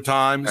 100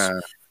 times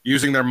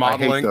using their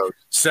modeling.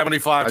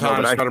 75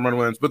 times Fetterman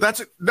wins. But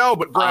that's no.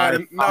 But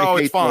Brad,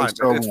 it's fine.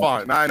 It's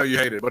fine. I know you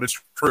hate it, but it's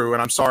true,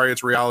 and I'm sorry.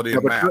 It's reality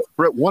and math.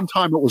 Brett, one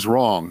time it was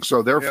wrong,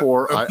 so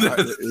therefore,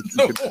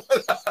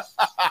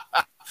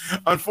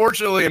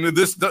 unfortunately, and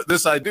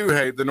this I do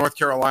hate. The North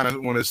Carolina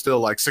one is still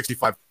like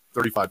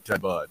 65-35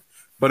 Ted Budd.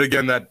 But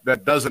again,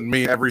 that doesn't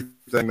mean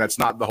everything. That's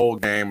not the whole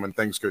game, and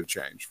things could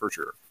change for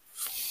sure.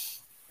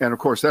 And of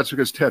course, that's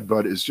because Ted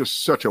Budd is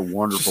just such a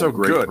wonderful,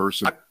 great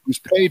person who's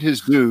paid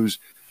his dues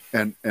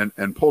and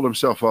pulled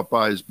himself up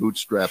by his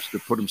bootstraps to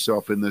put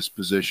himself in this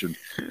position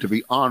to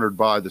be honored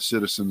by the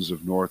citizens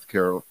of North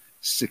Carolina.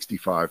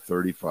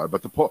 65-35,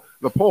 but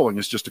the polling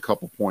is just a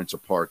couple points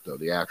apart, though.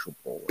 The actual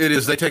polling, it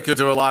is. They take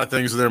into a lot of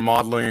things in their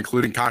modeling,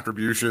 including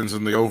contributions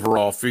and the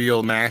overall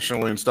field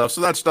nationally and stuff.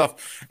 So that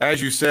stuff,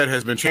 as you said,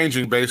 has been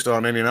changing based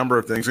on any number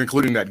of things,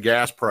 including that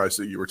gas price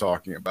that you were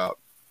talking about.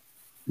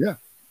 Yeah.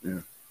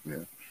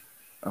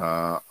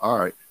 All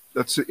right,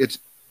 it's.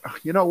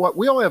 You know what?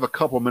 We only have a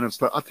couple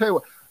minutes left. I'll tell you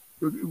what.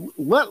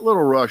 Let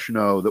Little Rush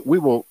know that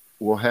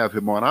we'll have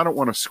him on. I don't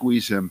want to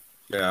squeeze him.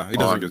 Yeah, he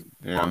doesn't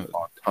on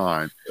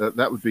time.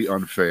 That would be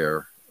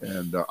unfair.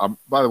 And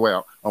by the way,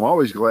 I'm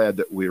always glad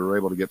that we were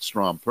able to get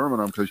Strom Thurmond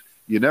on because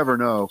you never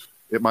know.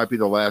 It might be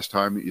the last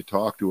time that you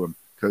talk to him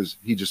because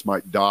he just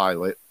might die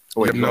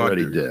Oh, You have he's no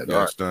already idea. dead. Yeah,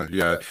 All it's done.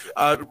 Yeah.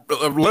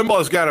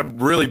 Limbaugh's got a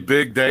really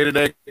big day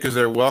today because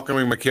they're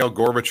welcoming Mikhail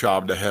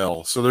Gorbachev to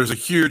hell. So there's a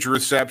huge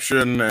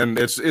reception, and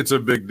it's a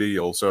big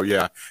deal. So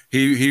yeah,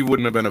 he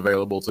wouldn't have been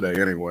available today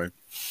anyway.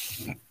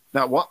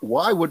 Now,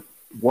 why would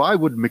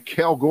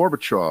Mikhail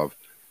Gorbachev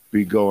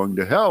be going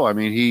to hell? I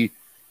mean, he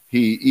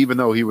even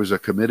though he was a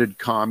committed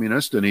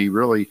communist and he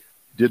really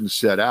didn't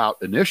set out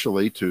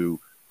initially to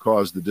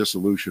cause the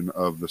dissolution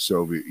of the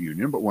Soviet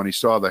Union, but when he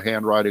saw the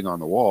handwriting on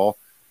the wall,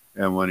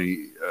 and when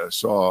he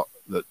saw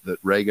that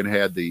Reagan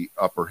had the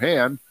upper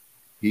hand,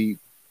 he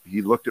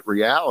looked at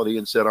reality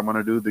and said, "I'm going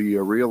to do the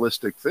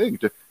realistic thing."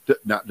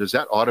 Now, does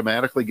that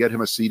automatically get him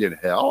a seat in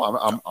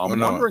hell? I'm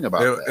wondering about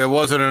that. It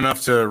wasn't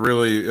enough to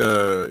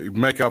really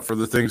make up for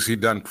the things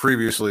he'd done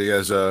previously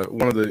as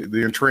one of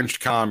the entrenched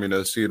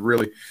communists. He had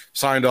really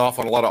signed off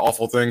on a lot of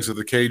awful things that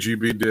the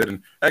KGB did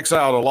and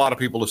exiled a lot of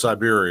people to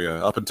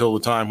Siberia up until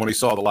the time when he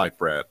saw the light,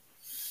 Brad.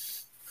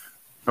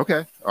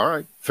 Okay, all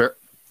right,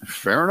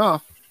 fair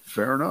enough.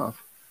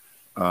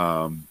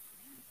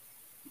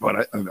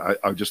 But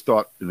I just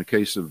thought in the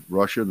case of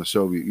Russia and the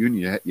Soviet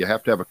Union, you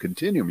have to have a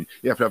continuum.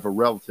 You have to have a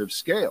relative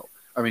scale.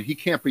 I mean, he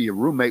can't be a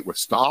roommate with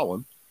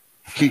Stalin.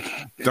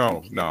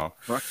 No.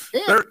 Right?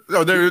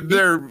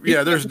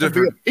 There's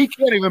different. He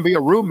can't even be a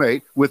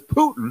roommate with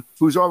Putin,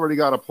 who's already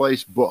got a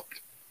place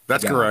booked.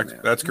 That's correct. There.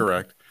 That's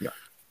correct. Yeah.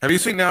 Have you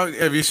seen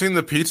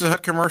the Pizza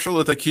Hut commercial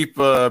that they keep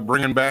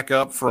bringing back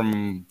up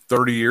from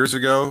 30 years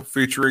ago,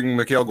 featuring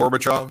Mikhail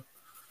Gorbachev?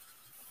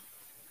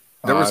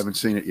 I haven't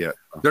seen it yet.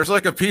 There's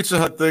like a Pizza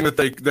Hut thing that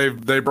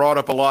they brought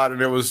up a lot,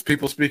 and it was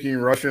people speaking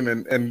Russian,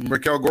 and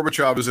Mikhail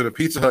Gorbachev is at a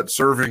Pizza Hut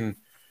serving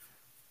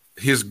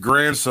his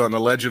grandson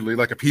allegedly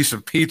like a piece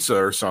of pizza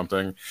or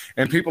something,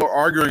 and people are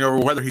arguing over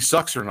whether he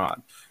sucks or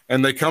not.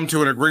 And they come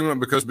to an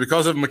agreement because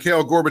of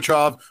Mikhail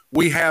Gorbachev,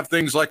 we have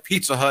things like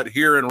Pizza Hut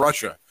here in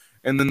Russia.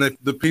 And then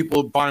the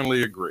people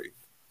finally agree.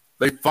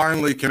 They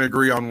finally can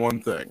agree on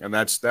one thing, and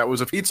that was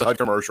a Pizza Hut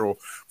commercial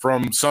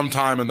from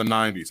sometime in the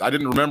 90s. I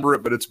didn't remember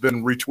it, but it's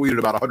been retweeted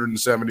about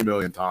 170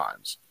 million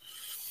times.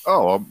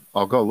 Oh,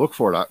 I'll go look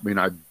for it. I mean,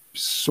 I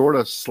sort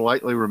of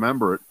slightly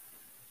remember it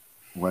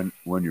when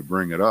you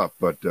bring it up,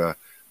 but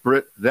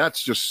Britt,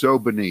 that's just so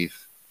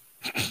beneath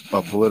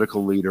a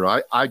political leader.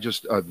 I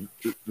just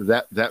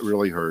that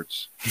really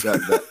hurts.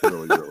 That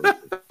really hurts.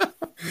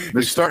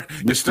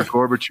 Mr.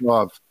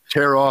 Gorbachev,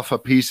 tear off a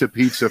piece of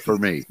pizza for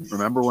me.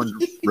 Remember when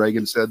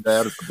Reagan said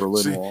that at the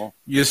Berlin Wall?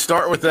 You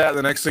start with that.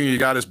 The next thing you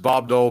got is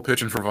Bob Dole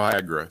pitching for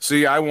Viagra.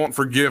 See, I won't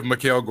forgive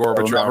Mikhail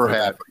Gorbachev. Never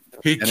happened.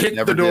 He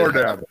kicked the door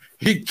down.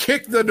 He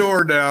kicked the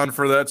door down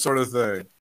for that sort of thing.